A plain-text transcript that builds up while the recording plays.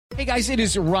Hey guys, it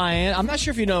is Ryan. I'm not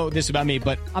sure if you know this about me,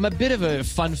 but I'm a bit of a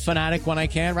fun fanatic when I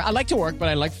can. I like to work, but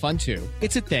I like fun too.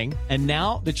 It's a thing. And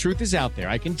now the truth is out there.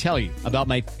 I can tell you about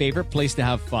my favorite place to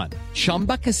have fun.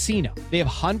 Chumba Casino. They have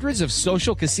hundreds of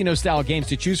social casino style games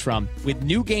to choose from with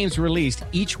new games released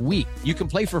each week. You can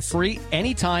play for free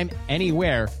anytime,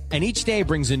 anywhere. And each day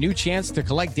brings a new chance to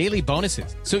collect daily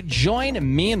bonuses. So join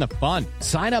me in the fun.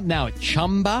 Sign up now at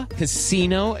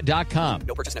ChumbaCasino.com.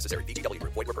 No purchase necessary. VGW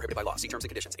Group. Void where prohibited by law. See terms and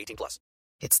conditions. 18+.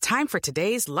 It's time for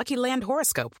today's Lucky Land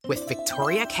horoscope with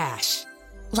Victoria Cash.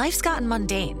 Life's gotten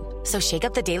mundane, so shake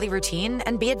up the daily routine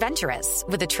and be adventurous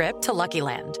with a trip to Lucky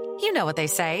Land. You know what they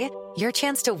say. Your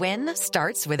chance to win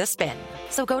starts with a spin.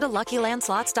 So go to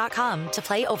LuckyLandSlots.com to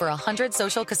play over 100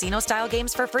 social casino-style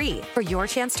games for free for your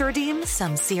chance to redeem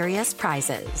some serious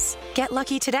prizes. Get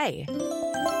lucky today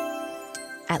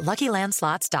at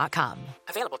LuckyLandSlots.com.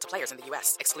 Available to players in the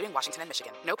U.S., excluding Washington and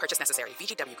Michigan. No purchase necessary.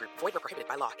 VGW Group. Void where prohibited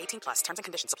by law. 18+. Terms and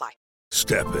conditions apply.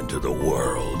 Step into the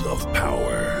world of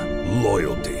power,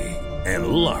 loyalty, and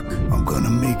luck. I'm gonna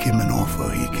make him an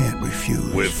offer he can't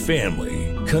refuse. With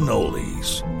family,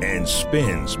 cannolis, and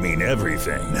spins mean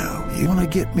everything. Now, you wanna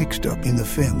get mixed up in the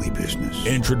family business.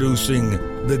 Introducing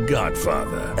The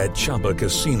Godfather at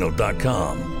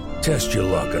ChumbaCasino.com. Test your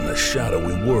luck in the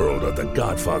shadowy world of The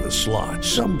Godfather slot.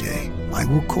 Someday, I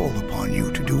will call upon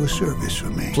you to do a service for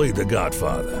me. Play The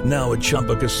Godfather now at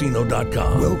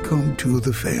ChumbaCasino.com. Welcome to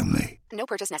the family. No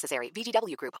purchase necessary.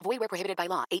 VGW Group. Void where prohibited by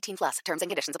law. 18+. Terms and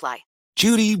conditions apply.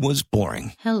 Judy was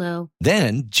boring. Hello.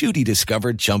 Then Judy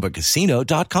discovered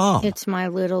ChumbaCasino.com. It's my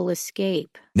little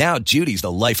escape. Now Judy's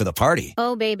the life of the party.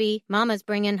 Oh, baby, mama's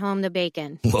bringing home the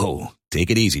bacon. Whoa, take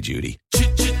it easy, Judy.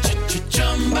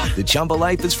 The Chumba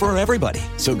life is for everybody.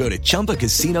 So go to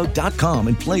ChumbaCasino.com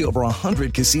and play over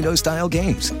 100 casino-style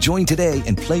games. Join today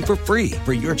and play for free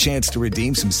for your chance to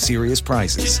redeem some serious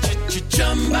prizes.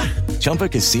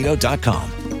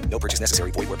 ChumbaCasino.com. No purchase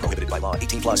necessary. Void where prohibited by law.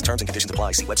 18+. Terms and conditions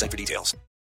apply. See website for details.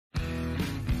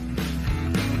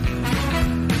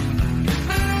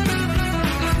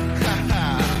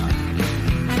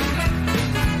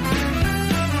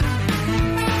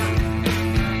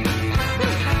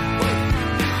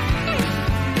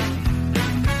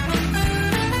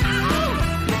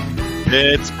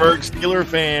 Pittsburgh Steelers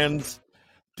fans,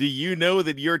 do you know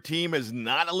that your team is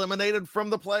not eliminated from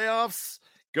the playoffs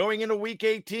going into week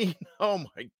 18? Oh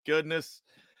my goodness.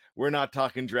 We're not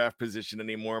talking draft position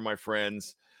anymore, my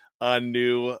friends. A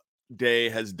new day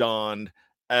has dawned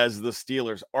as the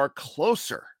Steelers are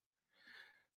closer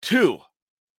to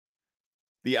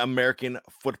the American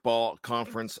Football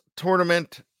Conference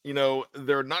tournament. You know,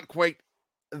 they're not quite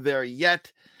there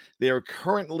yet. They are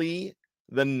currently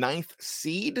the 9th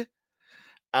seed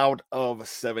out of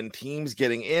 7 teams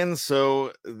getting in.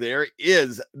 So there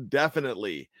is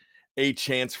definitely a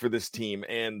chance for this team.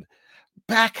 And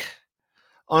back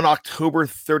on October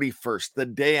 31st, the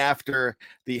day after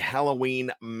the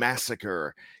Halloween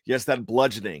massacre, yes, that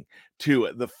bludgeoning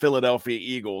to the Philadelphia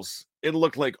Eagles, it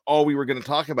looked like all we were going to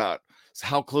talk about is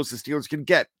how close the Steelers could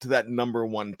get to that number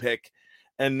 1 pick.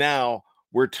 And now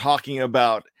we're talking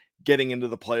about getting into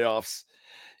the playoffs.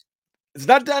 It's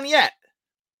not done yet.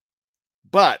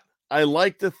 But I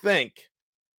like to think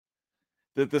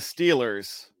that the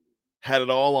Steelers had it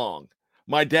all along.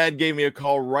 My dad gave me a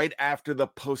call right after the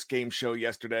post-game show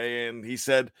yesterday, and he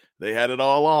said they had it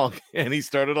all along, and he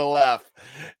started to laugh.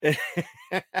 It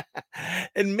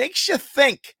makes you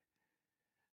think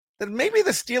that maybe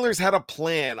the Steelers had a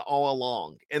plan all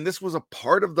along, and this was a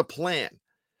part of the plan.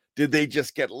 Did they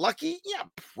just get lucky? Yeah,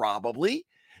 probably.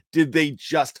 Did they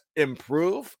just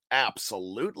improve?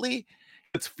 Absolutely.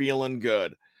 It's feeling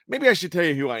good. Maybe I should tell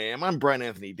you who I am. I'm Brian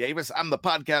Anthony Davis. I'm the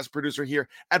podcast producer here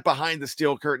at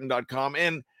BehindTheSteelCurtain.com.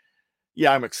 And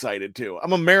yeah, I'm excited too.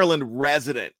 I'm a Maryland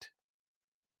resident.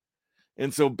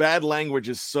 And so bad language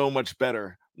is so much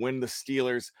better when the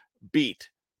Steelers beat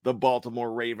the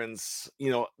Baltimore Ravens.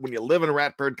 You know, when you live in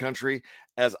Ratbird country,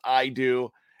 as I do,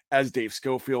 as Dave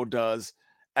Schofield does,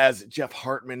 as Jeff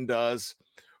Hartman does,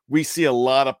 we see a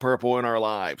lot of purple in our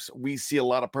lives. We see a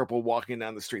lot of purple walking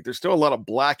down the street. There's still a lot of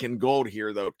black and gold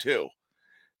here, though, too.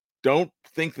 Don't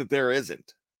think that there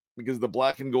isn't, because the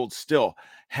black and gold still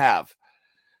have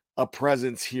a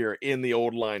presence here in the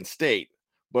Old Line State.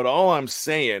 But all I'm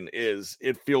saying is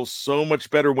it feels so much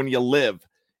better when you live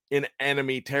in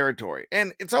enemy territory.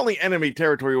 And it's only enemy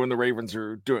territory when the Ravens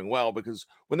are doing well, because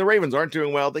when the Ravens aren't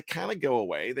doing well, they kind of go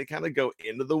away. They kind of go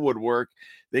into the woodwork.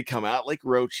 They come out like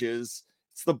roaches.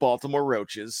 It's the Baltimore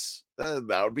Roaches.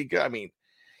 That would be good. I mean,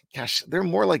 gosh, they're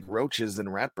more like roaches than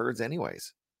ratbirds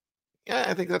anyways. Yeah,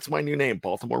 I think that's my new name,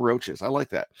 Baltimore Roaches. I like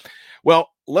that. Well,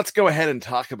 let's go ahead and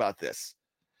talk about this.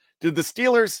 Did the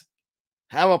Steelers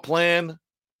have a plan?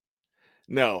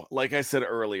 No. Like I said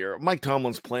earlier, Mike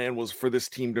Tomlin's plan was for this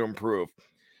team to improve.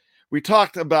 We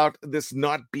talked about this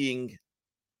not being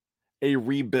a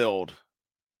rebuild.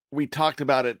 We talked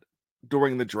about it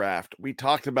during the draft. We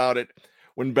talked about it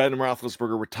when Ben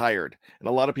Roethlisberger retired, and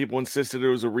a lot of people insisted it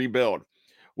was a rebuild.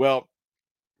 Well,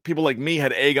 people like me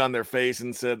had egg on their face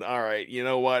and said, all right, you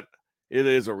know what? It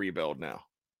is a rebuild now.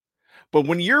 But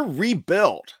when your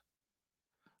rebuild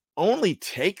only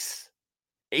takes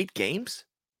 8 games,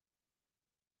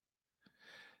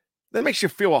 that makes you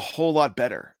feel a whole lot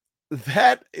better.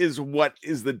 That is what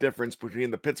is the difference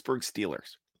between the Pittsburgh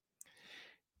Steelers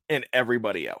and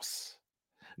everybody else.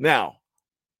 Now,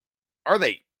 are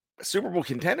they Super Bowl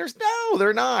contenders? No,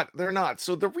 they're not. They're not.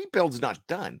 So the rebuild's not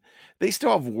done. They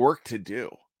still have work to do.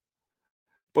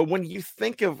 But when you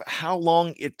think of how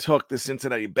long it took the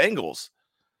Cincinnati Bengals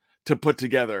to put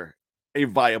together a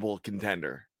viable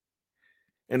contender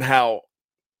and how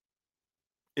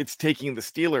it's taking the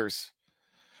Steelers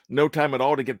no time at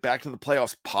all to get back to the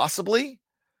playoffs, possibly,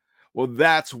 well,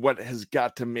 that's what has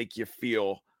got to make you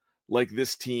feel like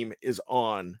this team is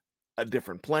on a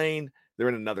different plane. They're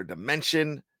in another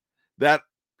dimension. That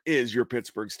is your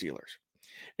Pittsburgh Steelers.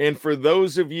 And for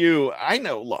those of you, I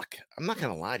know, look, I'm not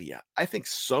going to lie to you. I think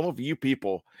some of you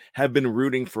people have been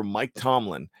rooting for Mike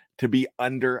Tomlin to be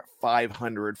under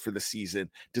 500 for the season,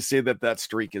 to say that that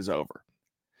streak is over.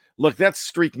 Look, that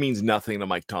streak means nothing to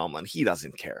Mike Tomlin. He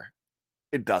doesn't care.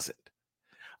 It doesn't.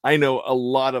 I know a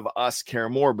lot of us care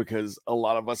more because a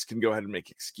lot of us can go ahead and make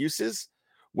excuses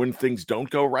when things don't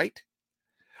go right.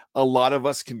 A lot of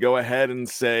us can go ahead and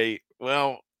say,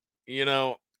 well, you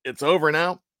know, it's over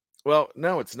now. Well,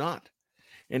 no, it's not.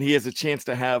 And he has a chance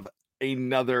to have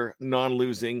another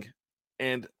non-losing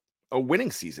and a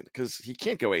winning season because he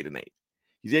can't go 8-8.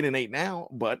 He's 8-8 now,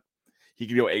 but he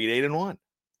could go 8-8-1.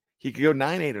 He could go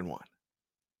 9-8-1.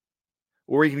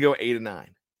 Or he can go 8-9.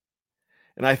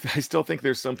 And I still think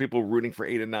there's some people rooting for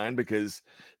 8-9 because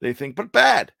they think, but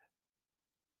bad.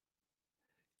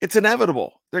 It's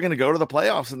inevitable. They're going to go to the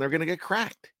playoffs and they're going to get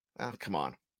cracked. Oh, come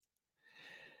on.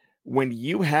 When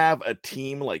you have a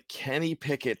team like Kenny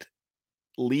Pickett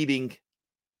leading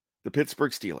the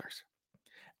Pittsburgh Steelers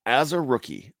as a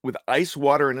rookie with ice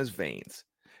water in his veins,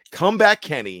 comeback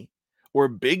Kenny, or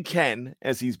Big Ken,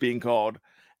 as he's being called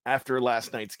after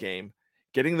last night's game,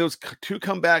 getting those 2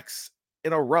 comebacks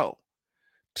in a row,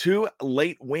 2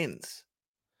 late wins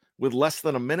with less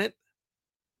than a minute,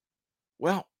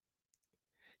 well,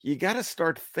 you got to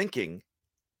start thinking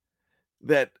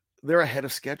that they're ahead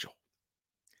of schedule.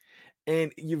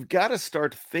 And you've got to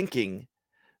start thinking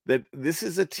that this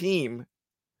is a team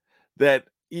that,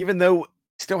 even though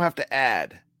they still have to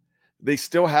add, they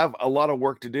still have a lot of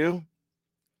work to do,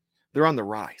 they're on the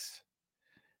rise.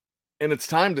 And it's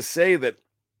time to say that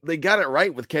they got it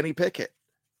right with Kenny Pickett.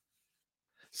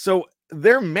 So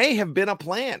there may have been a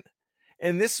plan,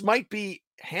 and this might be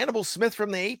Hannibal Smith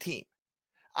from the A-Team.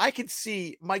 I could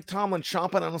see Mike Tomlin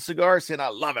chomping on a cigar saying, I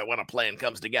love it when a plan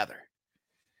comes together.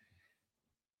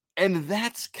 And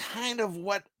that's kind of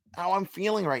how I'm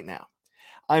feeling right now.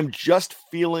 I'm just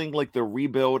feeling like the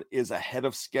rebuild is ahead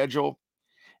of schedule,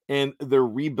 and they're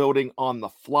rebuilding on the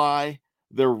fly.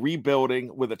 They're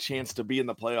rebuilding with a chance to be in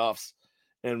the playoffs.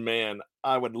 And man,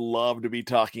 I would love to be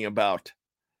talking about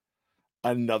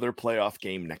another playoff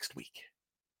game next week.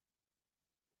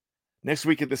 Next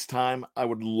week at this time, I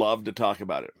would love to talk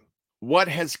about it. What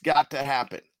has got to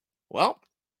happen? Well,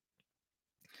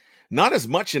 not as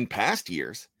much in past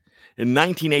years. In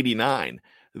 1989,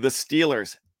 the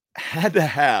Steelers had to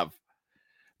have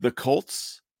the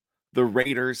Colts, the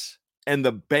Raiders, and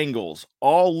the Bengals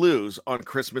all lose on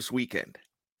Christmas weekend.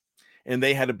 And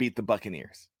they had to beat the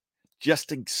Buccaneers just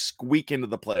to squeak into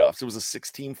the playoffs. It was a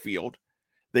 6-team field.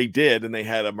 They did, and they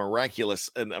had a miraculous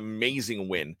and amazing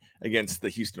win against the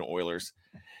Houston Oilers.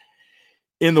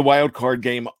 In the wild card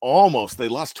game, almost, they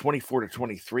lost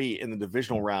 24-23 in the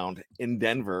divisional round in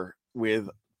Denver with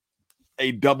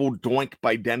a double doink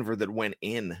by Denver that went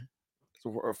in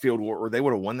a field where they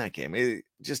would have won that game.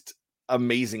 Just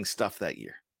amazing stuff that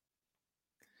year.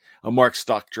 A Mark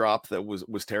Stock drop that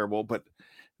was terrible, but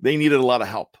they needed a lot of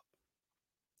help.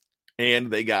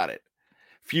 And they got it.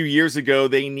 A few years ago,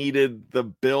 they needed the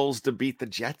Bills to beat the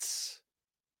Jets.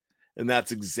 And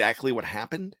that's exactly what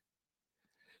happened.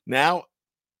 Now,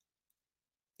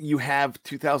 you have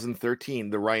 2013,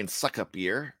 the Ryan Suckup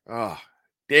year. Oh,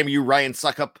 damn you, Ryan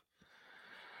Suckup.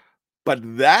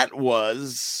 But that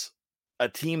was a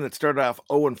team that started off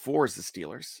 0-4 as the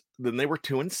Steelers. Then they were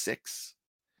 2-6.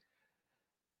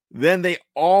 Then they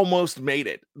almost made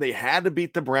it. They had to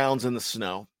beat the Browns in the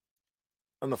snow.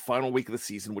 on the final week of the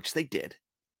season, which they did.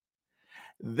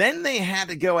 Then they had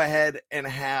to go ahead and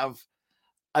have,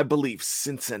 I believe,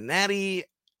 Cincinnati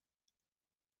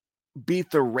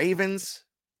beat the Ravens,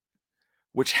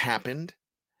 which happened.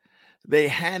 They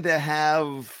had to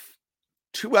have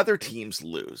two other teams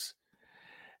lose,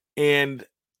 and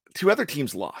two other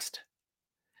teams lost.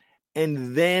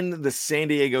 And then the San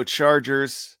Diego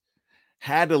Chargers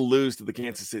had to lose to the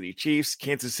Kansas City Chiefs.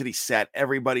 Kansas City sat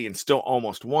everybody and still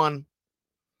almost won.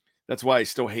 That's why I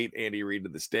still hate Andy Reid to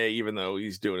this day, even though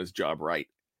he's doing his job right.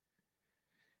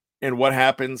 And what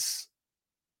happens?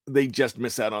 They just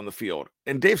miss out on the field.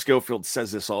 And Dave Schofield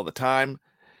says this all the time.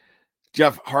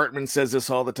 Jeff Hartman says this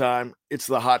all the time. It's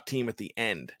the hot team at the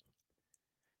end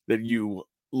that you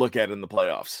look at in the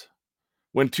playoffs.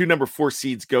 When two number 4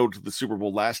 seeds go to the Super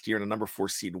Bowl last year and a number 4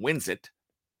 seed wins it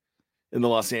in the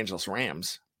Los Angeles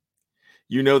Rams,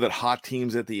 you know that hot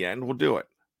teams at the end will do it.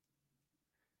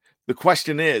 The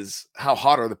question is, how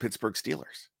hot are the Pittsburgh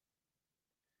Steelers?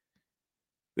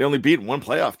 They only beat one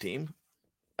playoff team,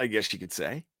 I guess you could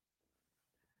say.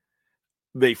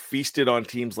 They feasted on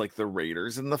teams like the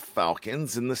Raiders and the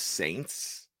Falcons and the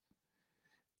Saints.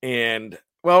 And,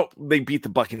 well, they beat the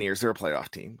Buccaneers. They're a playoff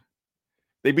team.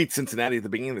 They beat Cincinnati at the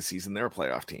beginning of the season. They're a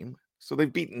playoff team. So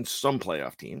they've beaten some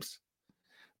playoff teams.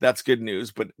 That's good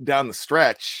news. But down the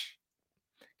stretch,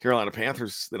 Carolina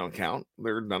Panthers, they don't count.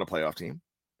 They're not a playoff team.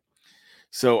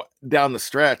 So down the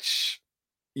stretch,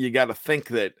 you got to think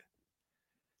that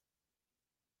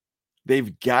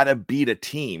they've got to beat a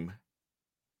team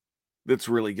that's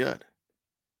really good.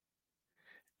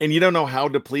 And you don't know how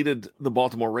depleted the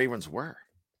Baltimore Ravens were.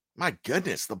 My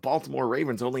goodness, the Baltimore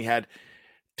Ravens only had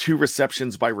 2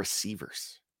 receptions by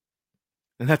receivers.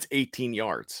 And that's 18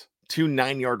 yards. 2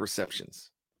 9-yard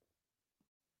receptions.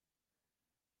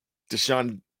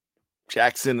 Deshaun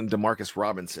Jackson and Demarcus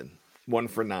Robinson, 1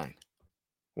 for 9.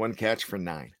 1 catch for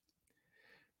 9.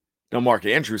 Now, Mark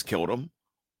Andrews killed him,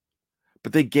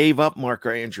 but they gave up Mark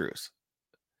Andrews.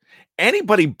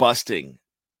 Anybody busting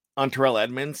on Terrell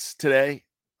Edmonds today,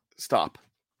 stop.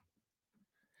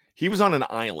 He was on an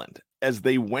island as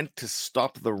they went to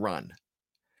stop the run.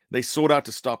 They sold out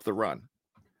to stop the run.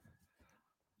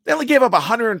 They only gave up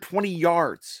 120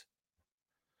 yards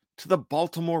to the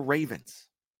Baltimore Ravens.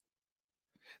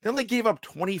 They only gave up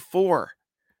 24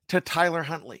 to Tyler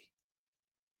Huntley.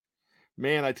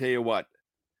 Man, I tell you what,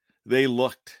 they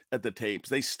looked at the tapes.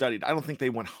 They studied. I don't think they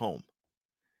went home.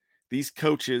 These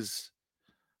coaches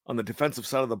on the defensive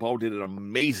side of the ball did an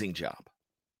amazing job.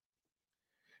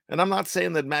 And I'm not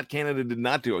saying that Matt Canada did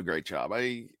not do a great job.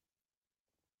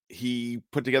 He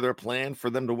put together a plan for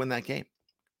them to win that game.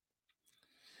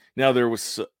 Now, there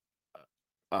was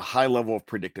a high level of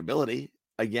predictability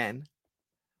again.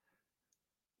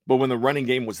 But when the running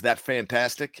game was that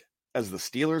fantastic as the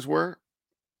Steelers were,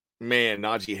 man,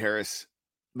 Najee Harris,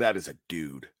 that is a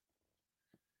dude.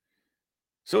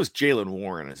 So is Jaylen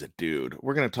Warren as a dude.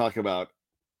 We're going to talk about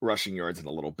rushing yards in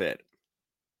a little bit.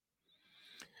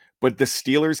 But the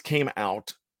Steelers came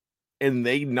out and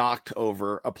they knocked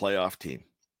over a playoff team.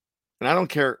 And I don't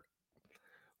care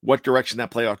what direction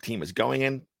that playoff team is going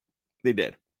in. They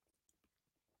did.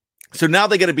 So now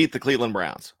they got to beat the Cleveland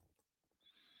Browns.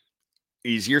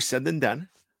 Easier said than done.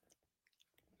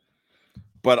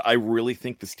 But I really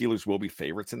think the Steelers will be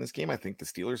favorites in this game. I think the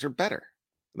Steelers are better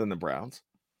than the Browns.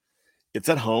 It's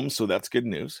at home, so that's good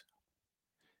news.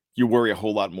 You worry a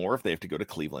whole lot more if they have to go to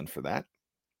Cleveland for that.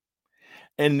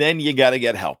 And then you got to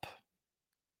get help.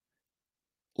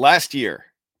 Last year,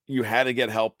 you had to get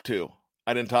help too.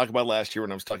 I didn't talk about last year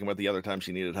when I was talking about the other time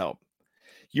she needed help.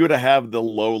 You would have the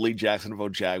lowly Jacksonville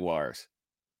Jaguars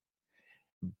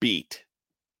beat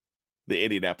the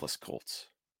Indianapolis Colts.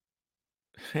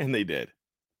 And they did.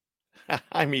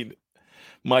 I mean,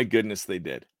 my goodness, they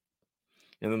did.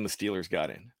 And then the Steelers got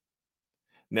in.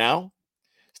 Now,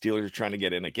 Steelers are trying to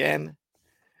get in again.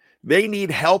 They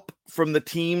need help from the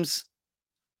teams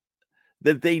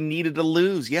that they needed to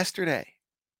lose yesterday.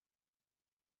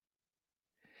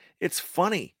 It's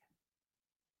funny.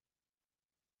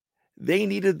 They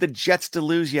needed the Jets to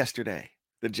lose yesterday.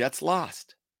 The Jets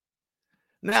lost.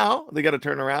 Now, they got to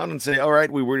turn around and say, all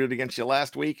right, we rooted against you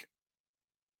last week.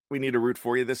 We need to root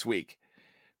for you this week.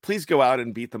 Please go out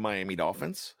and beat the Miami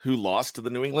Dolphins, who lost to the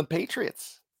New England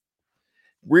Patriots.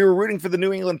 We were rooting for the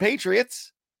New England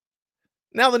Patriots.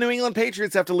 Now the New England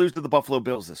Patriots have to lose to the Buffalo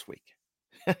Bills this week.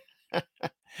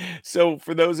 So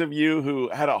for those of you who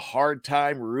had a hard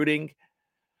time rooting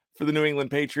for the New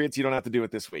England Patriots, you don't have to do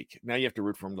it this week. Now you have to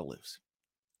root for them to lose.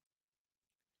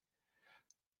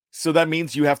 So that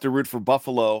means you have to root for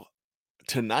Buffalo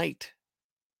tonight,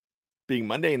 being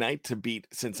Monday night, to beat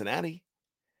Cincinnati.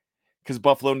 because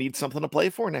Buffalo needs something to play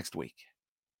for next week.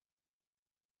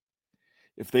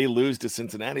 If they lose to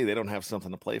Cincinnati, they don't have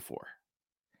something to play for.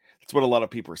 That's what a lot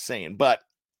of people are saying. But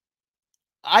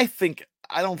I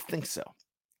don't think so.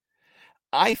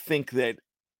 I think that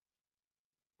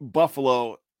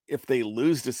Buffalo, if they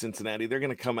lose to Cincinnati, they're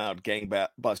going to come out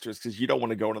gangbusters because you don't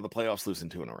want to go into the playoffs losing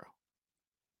 2 in a row.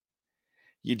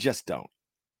 You just don't.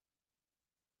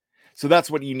 So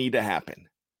that's what you need to happen.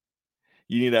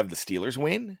 You need to have the Steelers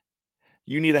win.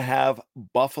 You need to have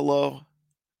Buffalo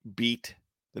beat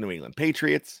the New England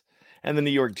Patriots and the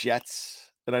New York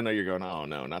Jets. And I know you're going, oh,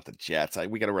 no, not the Jets.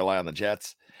 We got to rely on the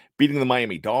Jets. Beating the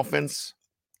Miami Dolphins.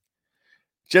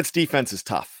 Jets defense is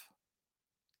tough.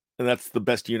 And that's the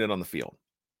best unit on the field.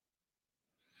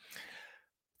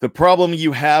 The problem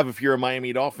you have if you're a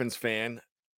Miami Dolphins fan,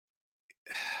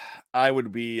 I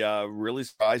would be really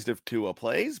surprised if Tua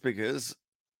plays because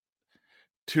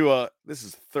Tua, this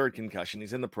is 3rd concussion.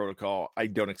 He's in the protocol. I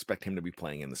don't expect him to be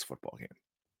playing in this football game.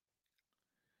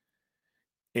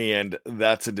 And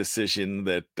that's a decision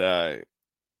that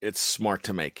it's smart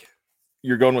to make.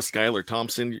 You're going with Skylar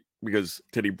Thompson because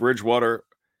Teddy Bridgewater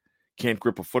can't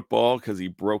grip a football because he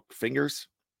broke fingers.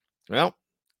 Well,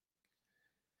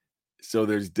 so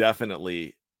there's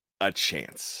definitely a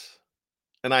chance.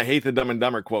 And I hate the Dumb and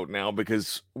Dumber quote now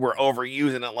because we're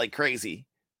overusing it like crazy,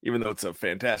 even though it's a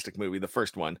fantastic movie. The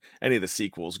first one, any of the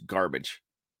sequels, garbage.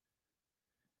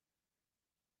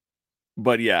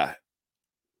 But yeah,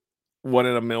 1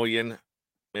 in a million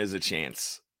is a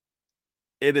chance.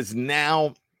 It is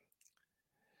now.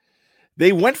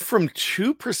 They went from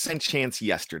 2% chance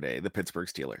yesterday, the Pittsburgh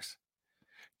Steelers,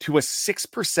 to a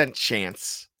 6%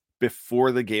 chance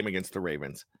before the game against the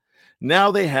Ravens.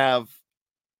 Now they have,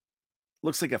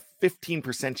 looks like a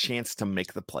 15% chance to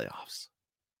make the playoffs.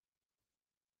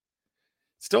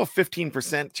 Still a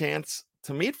 15% chance.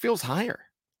 To me, it feels higher.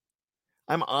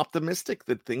 I'm optimistic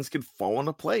that things could fall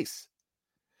into place.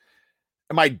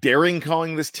 Am I daring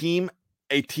calling this team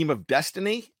a team of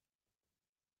destiny?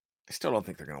 I still don't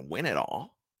think they're going to win it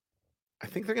all. I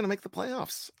think they're going to make the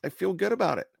playoffs. I feel good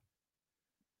about it.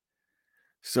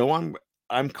 So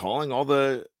I'm calling all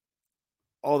the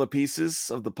pieces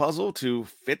of the puzzle to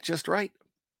fit just right.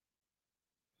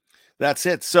 That's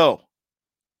it. So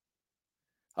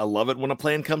I love it when a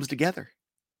plan comes together.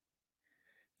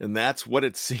 And that's what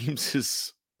it seems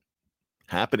is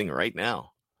happening right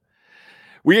now.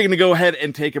 We are going to go ahead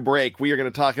and take a break. We are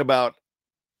going to talk about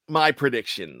my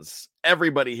predictions,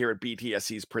 everybody here at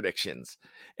BTSC's predictions,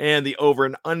 and the over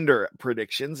and under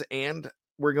predictions. And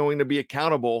we're going to be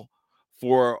accountable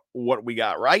for what we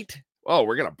got right. Oh,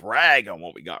 we're going to brag on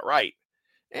what we got right.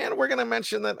 And we're going to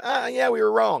mention that, yeah, we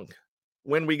were wrong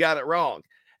when we got it wrong.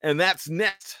 And that's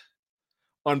next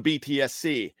on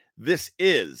BTSC. This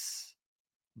is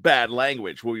Bad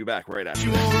Language. We'll be back right after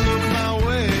this. My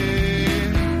way.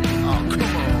 Oh, come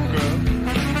on, girl.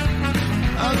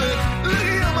 I said, look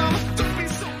at your mama. Don't be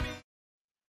so mean.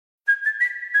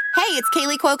 Hey, it's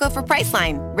Kaylee Cuoco for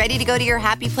Priceline. Ready to go to your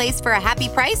happy place for a happy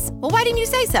price? Well, why didn't you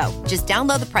say so? Just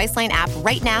download the Priceline app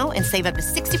right now and save up to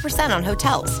 60% on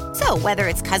hotels. So whether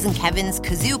it's Cousin Kevin's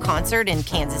Kazoo Concert in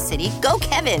Kansas City, go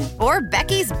Kevin, or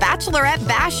Becky's Bachelorette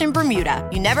Bash in Bermuda,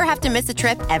 you never have to miss a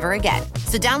trip ever again.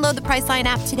 So download the Priceline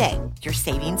app today. Your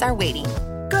savings are waiting.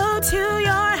 Go to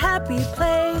your happy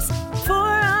place for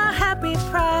a happy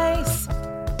price.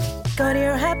 Go to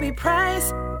your happy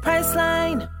price,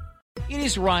 Priceline. It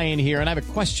is Ryan here, and I have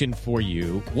a question for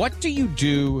you. What do you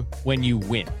do when you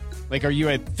win? Like, are you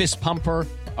a fist pumper,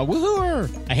 a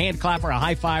woohooer, a hand clapper, a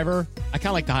high fiver? I kind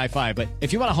of like the high five, but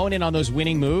if you want to hone in on those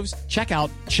winning moves, check out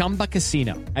Chumba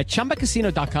Casino. At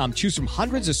ChumbaCasino.com, choose from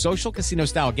hundreds of social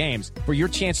casino-style games for your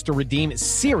chance to redeem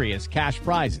serious cash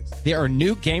prizes. There are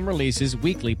new game releases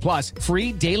weekly, plus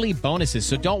free daily bonuses.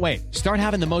 So don't wait. Start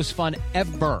having the most fun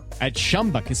ever at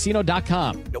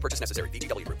ChumbaCasino.com. No purchase necessary.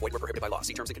 VGW Group. Void where prohibited by law.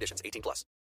 See terms and conditions. 18 plus.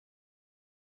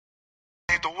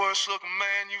 Ain't the worst looking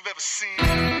man you've ever seen.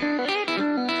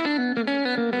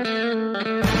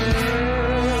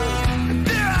 And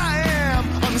there I am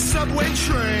on the subway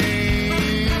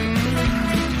train.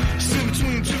 Sitting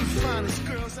between two finest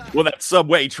girls. Will that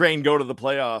subway train go to the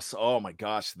playoffs? Oh my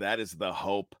gosh, that is the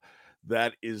hope.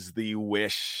 That is the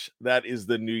wish. That is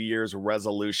the New Year's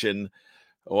resolution.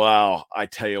 Wow, I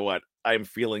tell you what, I'm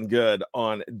feeling good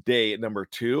on day number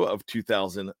 2 of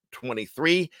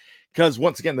 2023 because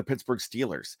once again, the Pittsburgh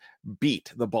Steelers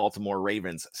beat the Baltimore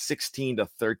Ravens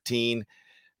 16-13.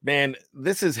 Man,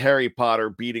 this is Harry Potter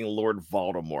beating Lord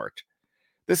Voldemort.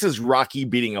 This is Rocky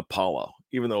beating Apollo,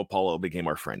 even though Apollo became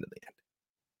our friend in the end.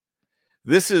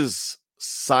 This is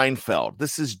Seinfeld.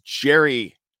 This is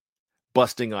Jerry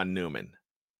busting on Newman.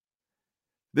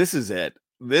 This is it.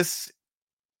 This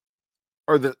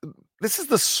is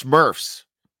the Smurfs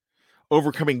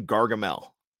overcoming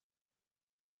Gargamel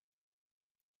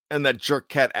and that jerk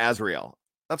cat Azrael.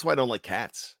 That's why I don't like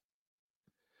cats.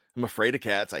 I'm afraid of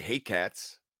cats. I hate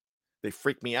cats. They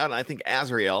freak me out. And I think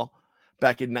Azrael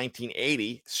back in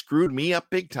 1980 screwed me up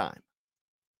big time.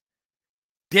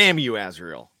 Damn you,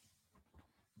 Azrael.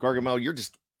 Gargamel, you're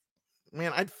just...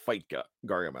 Man, I'd fight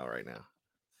Gargamel right now.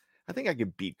 I think I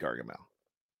could beat Gargamel.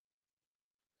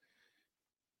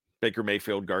 Baker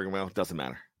Mayfield, Gargamel, doesn't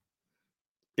matter.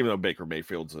 Even though Baker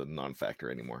Mayfield's a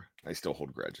non-factor anymore. I still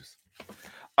hold grudges.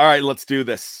 All right, let's do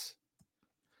this.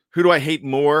 Who do I hate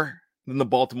more than the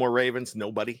Baltimore Ravens?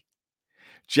 Nobody.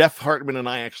 Jeff Hartman and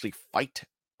I actually fight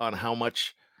on how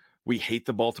much we hate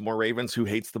the Baltimore Ravens. Who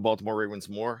hates the Baltimore Ravens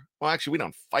more? Well, actually, we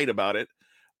don't fight about it.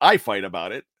 I fight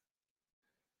about it.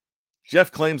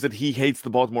 Jeff claims that he hates the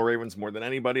Baltimore Ravens more than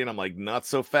anybody, and I'm like, not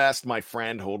so fast, my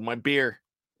friend. Hold my beer.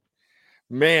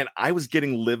 Man, I was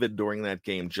getting livid during that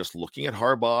game just looking at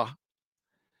Harbaugh.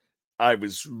 I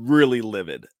was really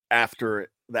livid after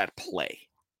that play.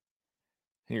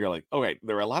 And you're like, okay,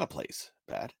 there are a lot of plays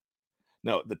bad.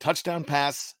 No, the touchdown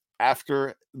pass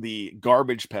after the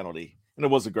garbage penalty, and it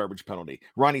was a garbage penalty.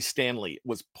 Ronnie Stanley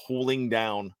was pulling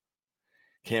down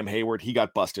Cam Hayward. He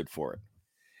got busted for it.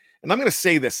 And I'm going to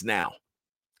say this now.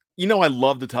 You know, I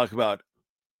love to talk about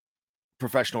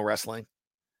professional wrestling.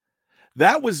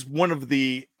 That was one of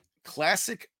the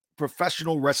classic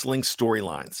professional wrestling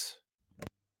storylines.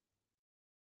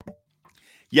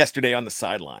 Yesterday on the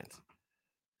sidelines.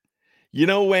 You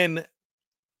know, when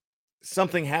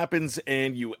something happens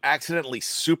and you accidentally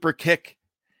super kick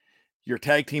your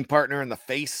tag team partner in the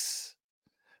face,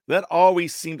 that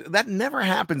always seemed, that never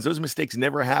happens. Those mistakes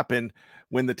never happen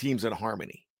when the team's in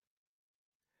harmony.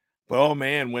 But oh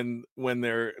man, when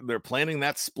they're planning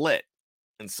that split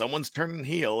and someone's turning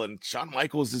heel and Shawn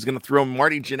Michaels is going to throw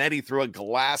Marty Jannetty through a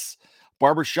glass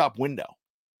barbershop window.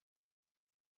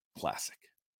 Classic.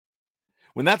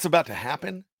 When that's about to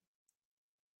happen,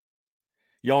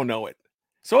 y'all know it.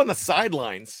 So on the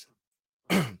sidelines,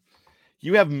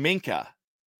 you have Minka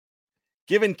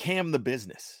giving Cam the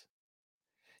business.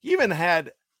 You even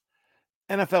had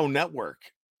NFL Network,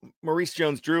 Maurice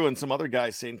Jones-Drew and some other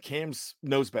guys saying Cam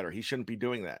knows better. He shouldn't be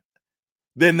doing that.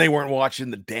 Then they weren't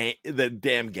watching the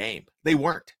damn game. They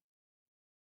weren't.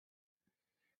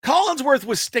 Collinsworth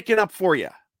was sticking up for you.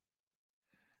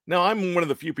 Now, I'm one of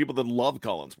the few people that love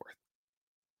Collinsworth.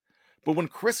 But when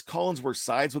Chris Collinsworth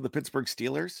sides with the Pittsburgh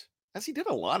Steelers, as he did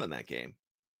a lot in that game,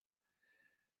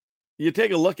 you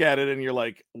take a look at it and you're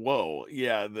like, whoa,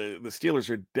 yeah, the Steelers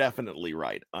are definitely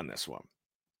right on this one.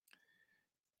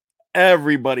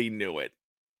 Everybody knew it.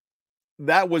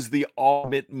 That was the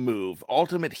ultimate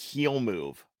heel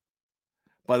move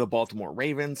by the Baltimore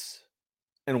Ravens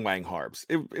and Wang Harbs.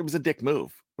 It was a dick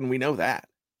move, and we know that.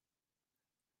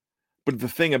 But the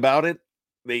thing about it,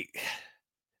 they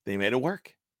made it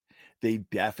work. They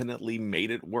definitely made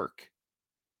it work.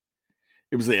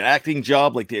 It was an acting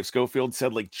job, like Dave Schofield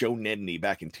said, like Joe Nedney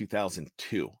back in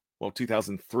 2002. Well,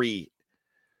 2003,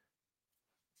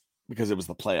 because it was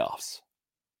the playoffs.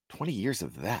 20 years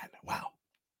of that. Wow.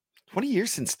 20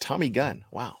 years since Tommy Gunn.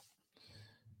 Wow.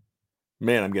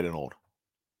 Man, I'm getting old.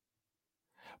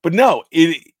 But no,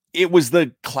 it was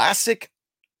the classic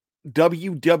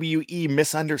WWE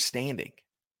misunderstanding.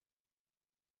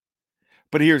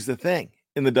 But here's the thing.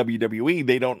 In the WWE,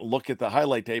 they don't look at the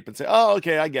highlight tape and say, oh,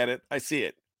 okay, I get it. I see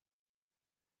it.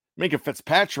 Minka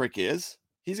Fitzpatrick he's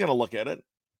going to look at it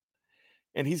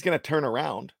and he's going to turn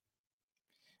around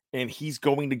and he's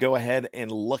going to go ahead and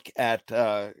look at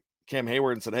Cam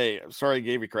Hayward and said, hey, I'm sorry I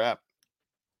gave you crap.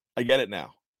 I get it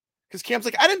now. Because Cam's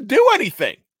like, I didn't do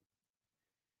anything.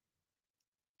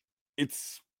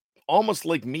 It's almost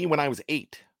like me when I was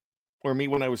 8 or me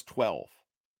when I was 12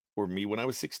 or me when I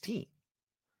was 16.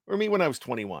 Or me when I was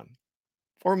 21.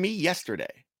 Or me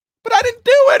yesterday. But I didn't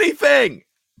do anything.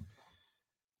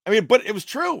 I mean, but it was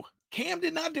true. Cam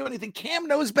did not do anything. Cam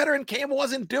knows better, and Cam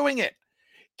wasn't doing it.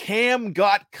 Cam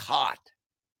got caught.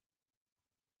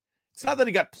 It's not that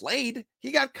he got played.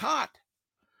 He got caught.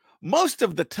 Most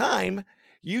of the time,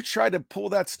 you try to pull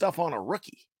that stuff on a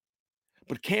rookie.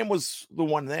 But Cam was the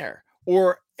one there.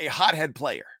 Or a hothead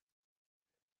player.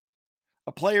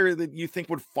 A player that you think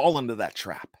would fall into that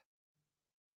trap.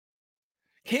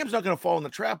 Cam's not going to fall in the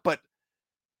trap, but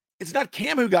it's not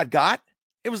Cam who got.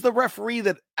 It was the referee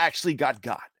that actually got.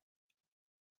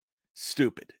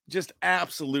 Stupid. Just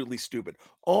absolutely stupid.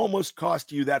 Almost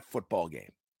cost you that football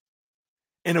game.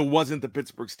 And it wasn't the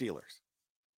Pittsburgh Steelers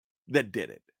that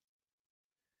did it.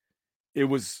 It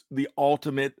was the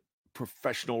ultimate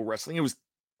professional wrestling. It was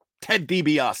Ted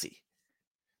DiBiase,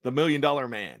 the $1 Million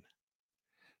Man.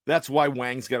 That's why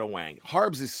Wang's got a Wang.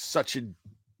 Harbs is such a...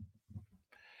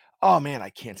 Oh, man, I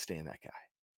can't stand that guy.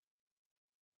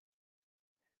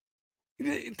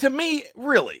 To me,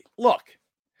 really, look,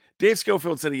 Dave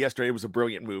Schofield said it yesterday. It was a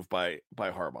brilliant move by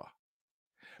Harbaugh.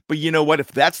 But you know what?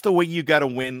 If that's the way you got to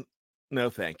win,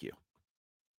 no, thank you.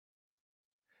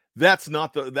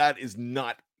 That is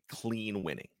not clean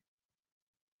winning.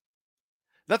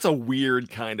 That's a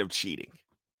weird kind of cheating.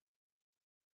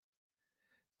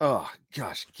 Oh,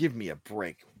 gosh, give me a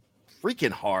break.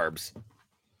 Freaking Harbs.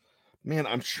 Man,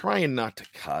 I'm trying not to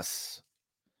cuss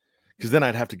because then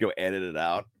I'd have to go edit it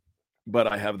out. But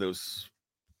I have those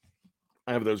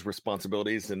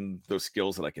responsibilities and those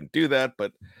skills that I can do that.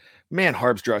 But man,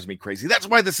 Harbs drives me crazy. That's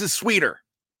why this is sweeter.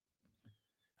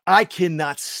 I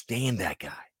cannot stand that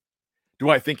guy. Do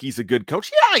I think he's a good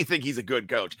coach? Yeah, I think he's a good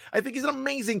coach. I think he's an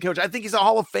amazing coach. I think he's a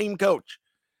Hall of Fame coach.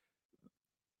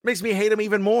 Makes me hate him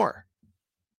even more.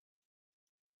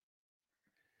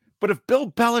 But if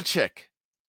Bill Belichick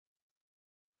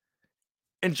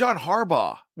and John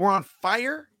Harbaugh were on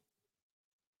fire,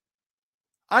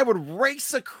 I would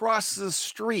race across the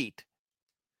street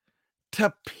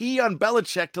to pee on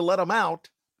Belichick to let him out.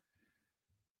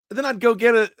 And then I'd go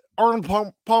get an Arnold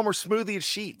Palmer smoothie at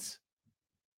Sheetz.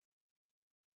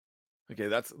 Okay,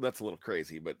 that's a little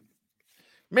crazy, but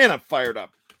man, I'm fired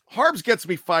up. Harbs gets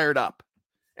me fired up.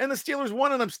 And the Steelers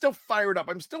won, and I'm still fired up.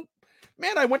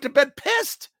 I went to bed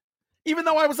pissed. Even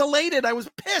though I was elated, I was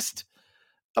pissed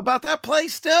about that play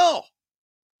still.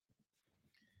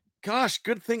 Gosh,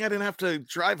 good thing I didn't have to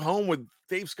drive home with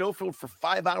Dave Schofield for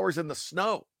 5 hours in the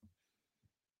snow.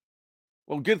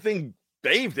 Well, good thing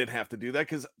Dave didn't have to do that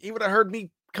because he would have heard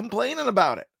me complaining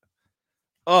about it.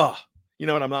 Oh, you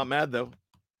know what? I'm not mad, though.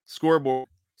 Scoreboard.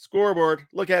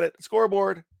 Look at it.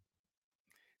 Scoreboard.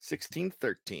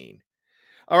 16-13.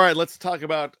 All right, let's talk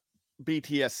about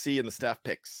BTSC and the staff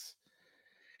picks.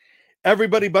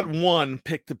 Everybody but one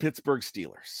picked the Pittsburgh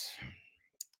Steelers.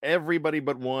 Everybody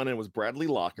but one, and it was Bradley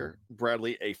Locker.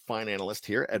 Bradley, a fine analyst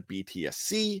here at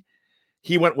BTSC.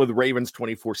 He went with Ravens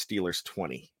 24, Steelers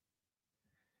 20.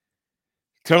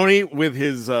 Tony with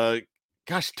his, Tony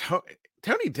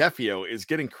Defio is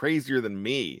getting crazier than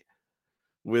me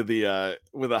with the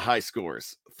high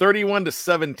scores.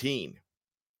 31-17,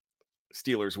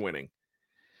 Steelers winning.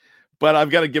 But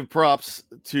I've got to give props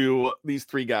to these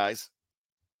three guys.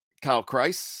 Kyle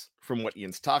Kreis, from what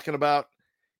Ian's talking about,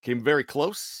 came very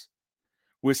close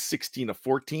with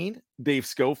 16-14. Dave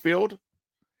Schofield,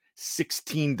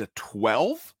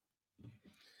 16-12.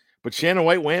 But Shannon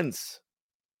White wins.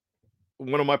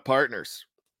 One of my partners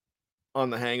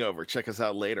on The Hangover. Check us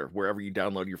out later, wherever you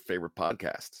download your favorite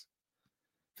podcasts.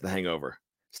 For The Hangover.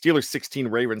 Steelers 16,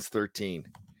 Ravens 13.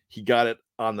 He got it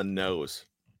on the nose.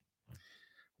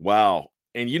 Wow.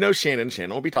 And you know Shannon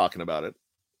will be talking about it.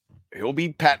 He'll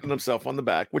be patting himself on the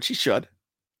back, which he should.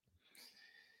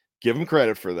 Give him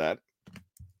credit for that.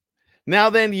 Now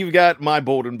then, you've got my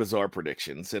bold and bizarre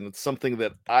predictions, and it's something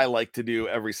that I like to do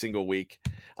every single week.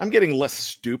 I'm getting less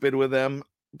stupid with them,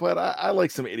 but I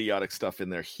like some idiotic stuff in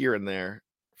there here and there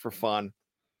for fun.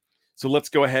 So let's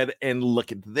go ahead and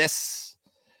look at this.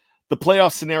 The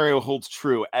playoff scenario holds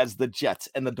true as the Jets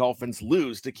and the Dolphins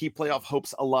lose to keep playoff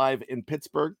hopes alive in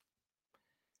Pittsburgh.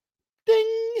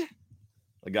 Ding!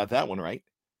 I got that one right.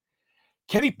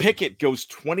 Kenny Pickett goes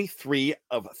 23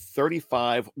 of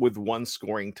 35 with one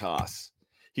scoring toss.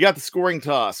 He got the scoring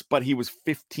toss, but he was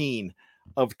 15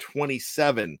 of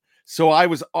 27. So I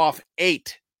was off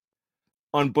 8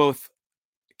 on both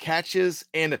catches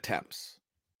and attempts.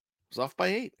 I was off by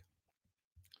 8.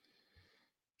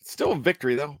 It's still a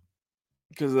victory, though,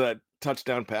 because of that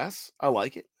touchdown pass. I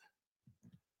like it.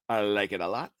 I like it a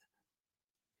lot.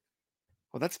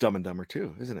 Well, that's Dumb and Dumber,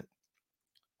 too, isn't it?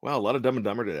 Wow, a lot of Dumb and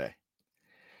Dumber today.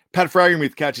 Pat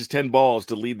Freiermuth catches 10 balls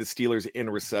to lead the Steelers in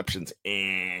receptions.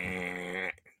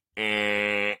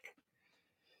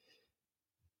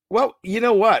 Well, you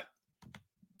know what?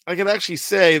 I can actually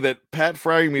say that Pat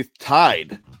Freiermuth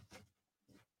tied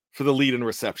for the lead in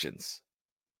receptions.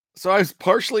 So I was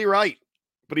partially right,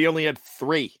 but he only had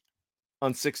 3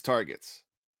 on 6 targets.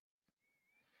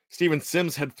 Steven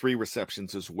Sims had 3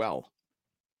 receptions as well.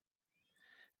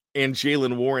 And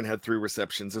Jaylen Warren had 3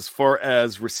 receptions. As far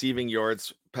as receiving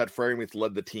yards, Pat Freiermuth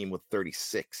led the team with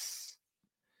 36.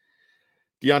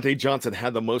 Deontay Johnson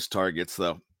had the most targets,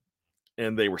 though,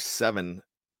 and they were 7.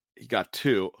 He got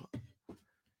 2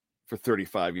 for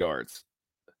 35 yards.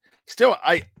 Still,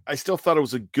 I still thought it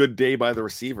was a good day by the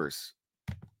receivers.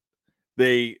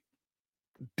 They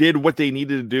did what they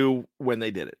needed to do when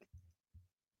they did it.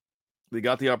 They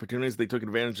got the opportunities. They took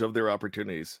advantage of their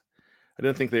opportunities. I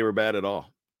didn't think they were bad at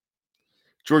all.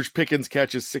 George Pickens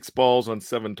catches 6 balls on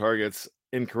 7 targets.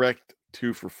 Incorrect,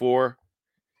 2 for 4.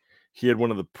 He had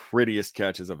one of the prettiest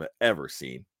catches I've ever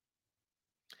seen.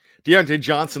 Deontay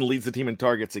Johnson leads the team in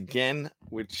targets again,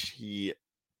 which he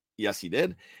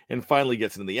did, and finally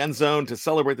gets into the end zone to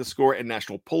celebrate the score in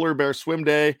National Polar Bear Swim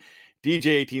Day.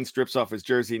 DJ18 strips off his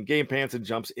jersey and game pants and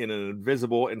jumps in an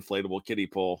invisible inflatable kiddie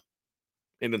pool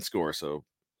and then scores, so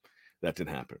that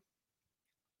didn't happen.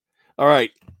 All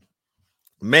right.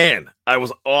 Man, I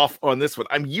was off on this one.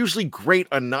 I'm usually great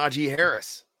on Najee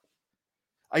Harris.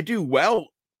 I do well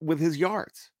with his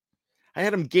yards. I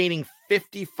had him gaining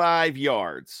 55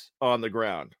 yards on the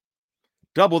ground.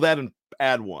 Double that and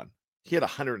add 1. He had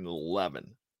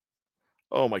 111.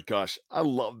 Oh my gosh. I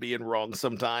love being wrong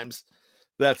sometimes.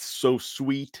 That's so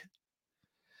sweet.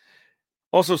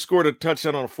 Also scored a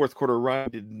touchdown on a fourth quarter run.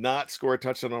 Did not score a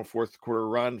touchdown on a fourth quarter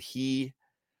run. He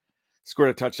scored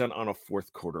a touchdown on a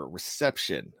fourth quarter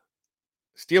reception.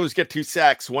 Steelers get 2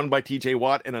 sacks, one by TJ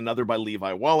Watt and another by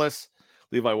Levi Wallace.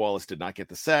 Levi Wallace did not get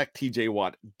the sack. TJ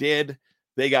Watt did.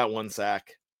 They got 1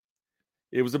 sack.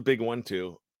 It was a big one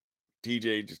too.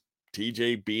 TJ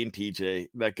being TJ.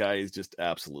 That guy is just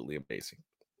absolutely amazing.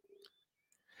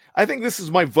 I think this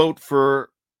is my vote for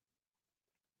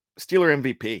Steeler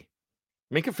MVP.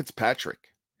 Minkah Fitzpatrick.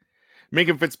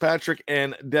 Minkah Fitzpatrick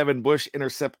and Devin Bush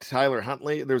intercept Tyler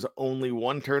Huntley. There's only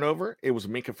 1 turnover. It was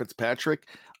Minkah Fitzpatrick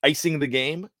icing the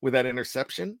game with that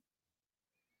interception.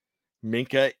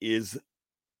 Minkah is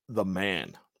the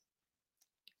man.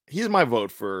 He's my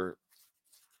vote for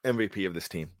MVP of this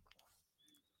team.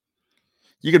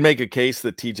 You could make a case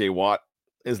that TJ Watt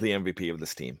is the MVP of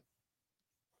this team.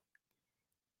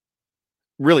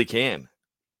 Really can.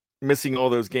 Missing all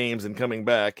those games and coming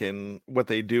back and what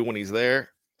they do when he's there.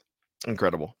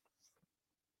 Incredible.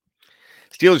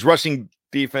 Steelers rushing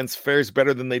defense fares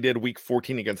better than they did week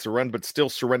 14 against the run, but still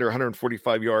surrender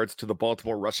 145 yards to the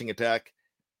Baltimore rushing attack.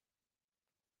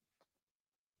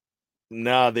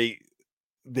 No, they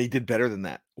did better than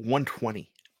that.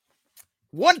 120.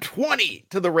 120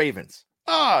 to the Ravens.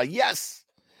 Ah, yes.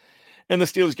 And the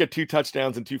Steelers get 2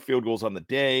 touchdowns and 2 field goals on the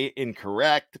day.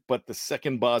 Incorrect, but the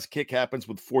second Boz kick happens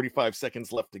with 45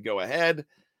 seconds left to go ahead.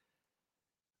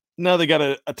 No, they got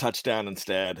a touchdown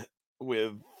instead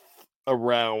with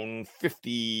around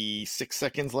 56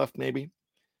 seconds left, maybe.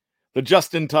 The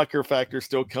Justin Tucker factor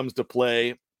still comes to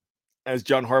play as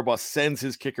John Harbaugh sends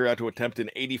his kicker out to attempt an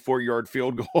 84-yard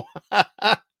field goal.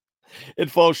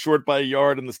 It falls short by a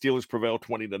yard, and the Steelers prevail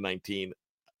 20-19.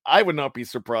 I would not be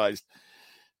surprised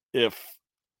if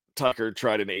Tucker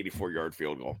tried an 84-yard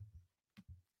field goal.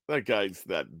 That guy's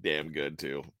that damn good,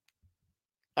 too.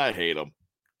 I hate him.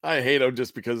 I hate him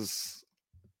just because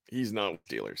he's not with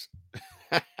Steelers.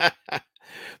 That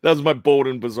was my bold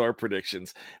and bizarre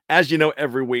predictions. As you know,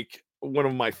 every week, one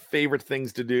of my favorite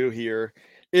things to do here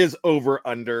is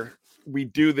over-under. We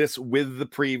do this with the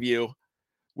preview.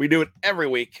 We do it every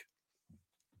week.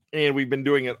 And we've been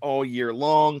doing it all year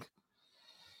long.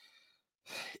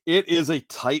 It is a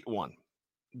tight one.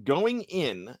 Going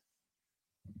in,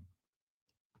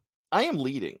 I am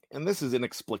leading. And this is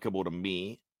inexplicable to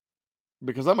me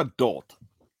because I'm adult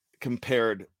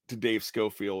compared to Dave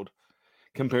Schofield,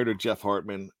 compared to Jeff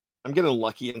Hartman. I'm getting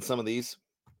lucky in some of these.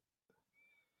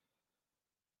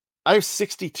 I have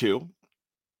 62.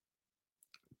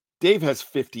 Dave has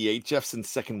 58. Jeff's in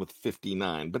second with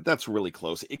 59, but that's really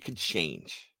close. It could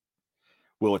change.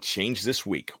 Will it change this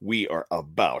week? We are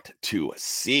about to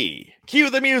see.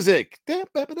 Cue the music. Now,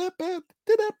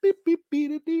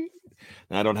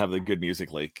 I don't have the good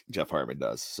music like Jeff Hartman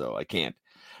does, so I can't.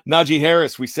 Najee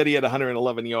Harris, we said he had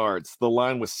 111 yards. The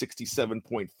line was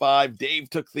 67.5. Dave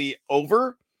took the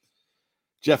over.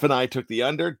 Jeff and I took the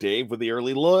under. Dave with the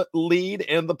early lead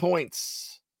and the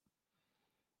points.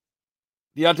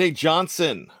 Deontay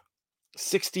Johnson,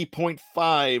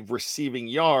 60.5 receiving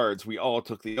yards. We all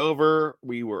took the over.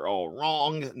 We were all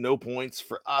wrong. No points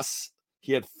for us.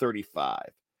 He had 35.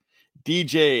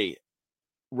 DJ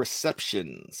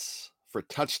receptions for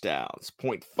touchdowns,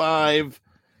 0.5.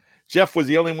 Jeff was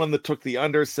the only one that took the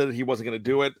under, said that he wasn't going to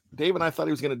do it. Dave and I thought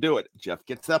he was going to do it. Jeff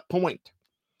gets that point.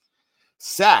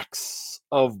 Sacks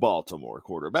of Baltimore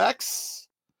quarterbacks,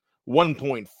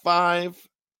 1.5.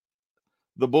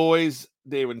 The boys,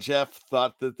 Dave and Jeff,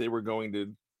 thought that they were going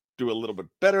to do a little bit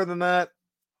better than that.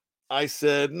 I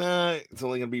said, nah, it's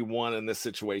only going to be 1 in this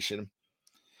situation,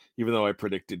 even though I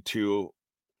predicted 2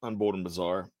 on Bold and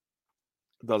Bizarre.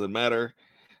 It doesn't matter.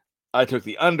 I took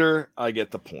the under. I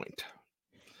get the point.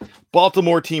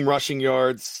 Baltimore team rushing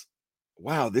yards.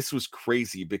 Wow, this was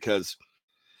crazy because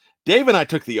Dave and I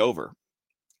took the over.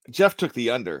 Jeff took the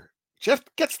under. Jeff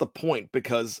gets the point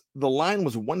because the line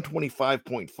was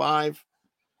 125.5,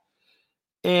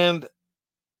 and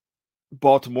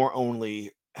Baltimore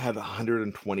only had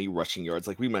 120 rushing yards,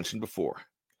 like we mentioned before.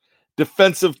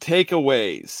 Defensive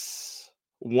takeaways,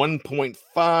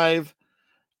 1.5.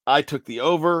 I took the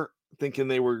over, thinking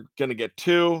they were going to get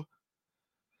 2.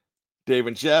 Dave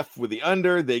and Jeff with the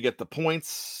under. They get the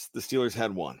points. The Steelers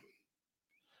had 1.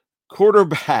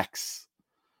 Quarterbacks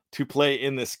to play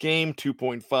in this game,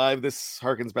 2.5. This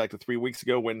harkens back to 3 weeks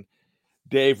ago when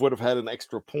Dave would have had an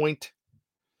extra point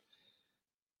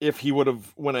if he would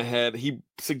have went ahead. He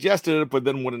suggested it, but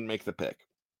then wouldn't make the pick.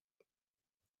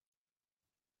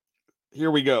 Here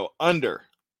we go. Under.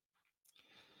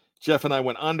 Jeff and I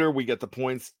went under. We get the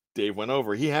points. Dave went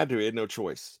over. He had to. He had no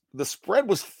choice. The spread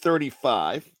was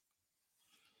 35.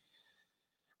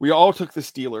 We all took the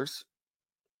Steelers,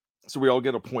 so we all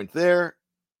get a point there.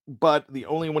 But the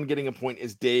only one getting a point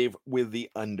is Dave with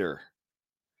the under.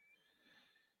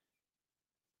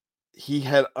 He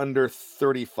had under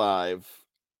 35,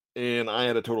 and I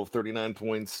had a total of 39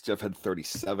 points. Jeff had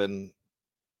 37.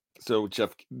 So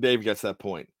Dave gets that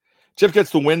point. Jeff gets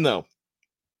the win, though.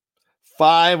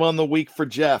 5 on the week for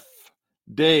Jeff.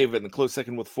 Dave in the close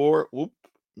second with 4. Whoop,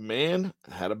 man,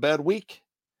 had a bad week.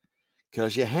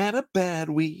 Because you had a bad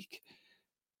week.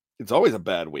 It's always a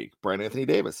bad week. Brian Anthony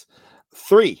Davis.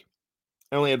 3.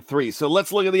 I only had 3. So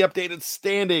let's look at the updated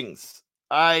standings.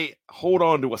 I hold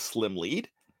on to a slim lead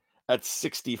at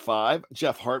 65.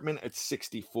 Jeff Hartman at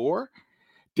 64.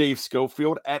 Dave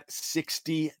Schofield at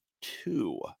 62.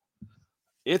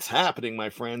 It's happening, my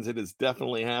friends. It is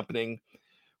definitely happening.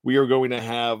 We are going to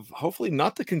have, hopefully,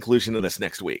 not the conclusion of this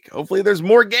next week. Hopefully, there's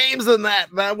more games than that.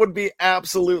 That would be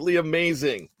absolutely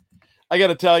amazing. I got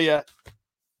to tell you,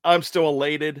 I'm still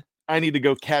elated. I need to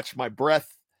go catch my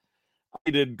breath. I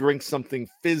need to drink something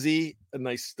fizzy, a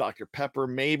nice Dr. Pepper,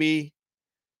 maybe.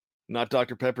 Not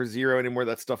Dr. Pepper Zero anymore.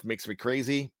 That stuff makes me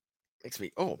crazy. Makes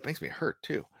me hurt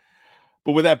too.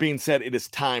 But with that being said, it is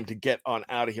time to get on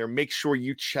out of here. Make sure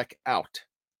you check out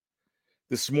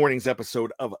this morning's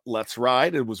episode of Let's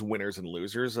Ride. It was winners and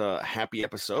losers, a happy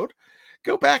episode.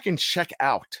 Go back and check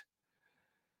out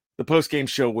the post-game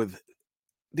show with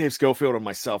Dave Schofield and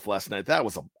myself last night. That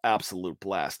was an absolute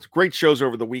blast. Great shows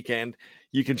over the weekend.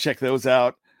 You can check those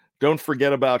out. Don't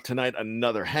forget about tonight,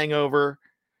 another hangover.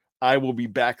 I will be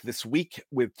back this week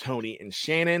with Tony and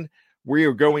Shannon. We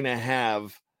are going to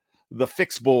have the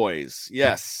Fix Boys.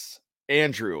 Yes,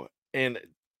 Andrew and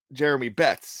Jeremy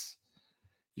Betts.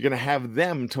 You're going to have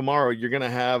them tomorrow. You're going to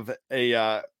have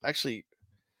you're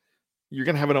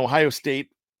going to have an Ohio State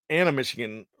and a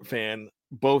Michigan fan,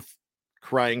 both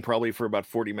crying probably for about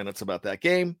 40 minutes about that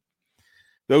game.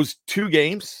 Those 2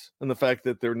 games and the fact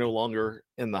that they're no longer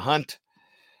in the hunt.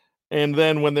 And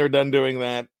then when they're done doing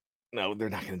that, no, they're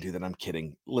not going to do that. I'm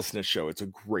kidding. Listen to the show. It's a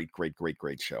great, great, great,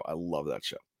 great show. I love that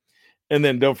show. And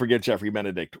then don't forget Jeffrey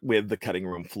Benedict with the Cutting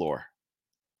Room Floor.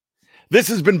 This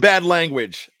has been Bad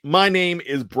Language. My name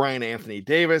is Brian Anthony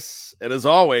Davis. And as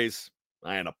always,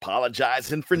 I ain't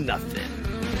apologizing for nothing.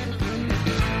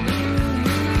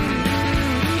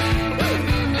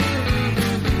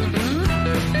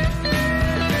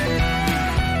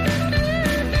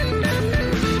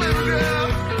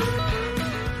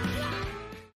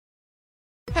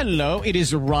 Hello, it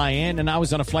is Ryan, and I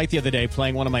was on a flight the other day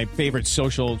playing one of my favorite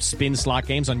social spin slot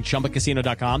games on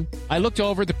ChumbaCasino.com. I looked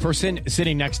over at the person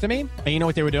sitting next to me, and you know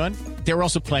what they were doing? They were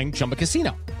also playing Chumba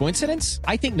Casino. Coincidence?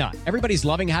 I think not. Everybody's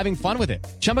loving having fun with it.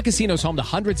 Chumba Casino is home to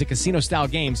hundreds of casino-style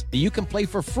games that you can play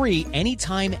for free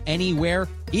anytime, anywhere,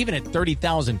 even at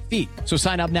 30,000 feet. So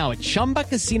sign up now at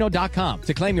ChumbaCasino.com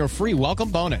to claim your free welcome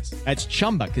bonus. That's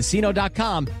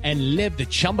ChumbaCasino.com and live the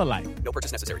Chumba life. No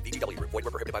purchase necessary. VGW. Void where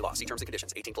prohibited by law. See terms and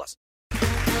conditions. 18+.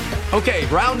 Okay,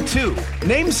 round 2.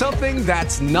 Name something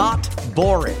that's not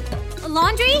boring. A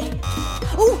laundry?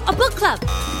 Ooh, a book club.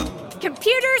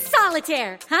 Computer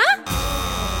solitaire, huh?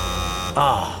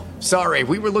 Ah, sorry.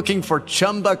 We were looking for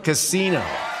Chumba Casino.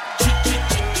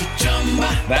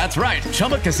 That's right.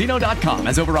 ChumbaCasino.com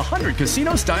has over 100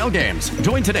 casino-style games.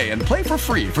 Join today and play for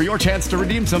free for your chance to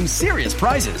redeem some serious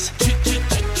prizes.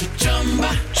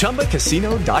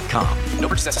 ChumbaCasino.com. No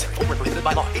purchase necessary. Void where prohibited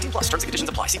by law. 18+. Terms and conditions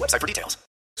apply. See website for details.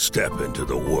 Step into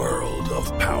the world of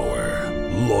power,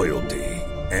 loyalty,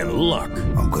 and luck.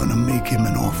 I'm gonna make him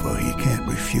an offer he can't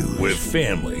refuse. With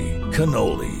family,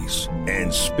 cannolis,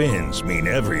 and spins mean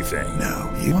everything.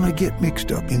 Now, you wanna get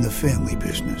mixed up in the family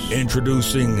business.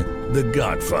 Introducing The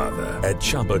Godfather at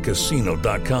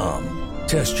ChumbaCasino.com.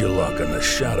 Test your luck in the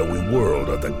shadowy world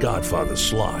of The Godfather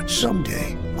slot.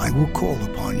 Someday, I will call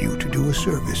upon you to do a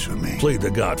service for me. Play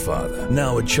The Godfather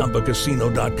now at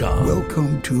ChumbaCasino.com.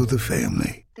 Welcome to the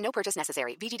family. No purchase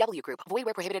necessary. VGW Group. Void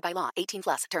where prohibited by law. 18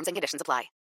 plus. Terms and conditions apply.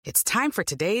 It's time for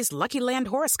today's Lucky Land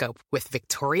horoscope with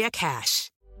Victoria Cash.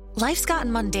 Life's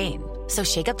gotten mundane, so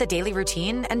shake up the daily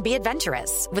routine and be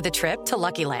adventurous with a trip to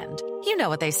Lucky Land. You know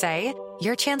what they say.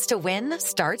 Your chance to win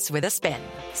starts with a spin.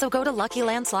 So go to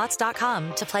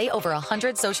LuckyLandSlots.com to play over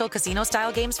 100 social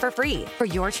casino-style games for free for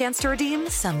your chance to redeem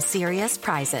some serious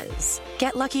prizes.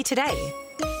 Get lucky today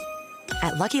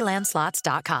at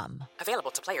LuckyLandSlots.com.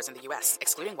 Available to players in the U.S.,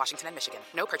 excluding Washington and Michigan.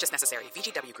 No purchase necessary.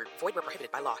 VGW Group. Void where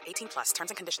prohibited by law. 18 plus.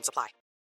 Terms and conditions apply.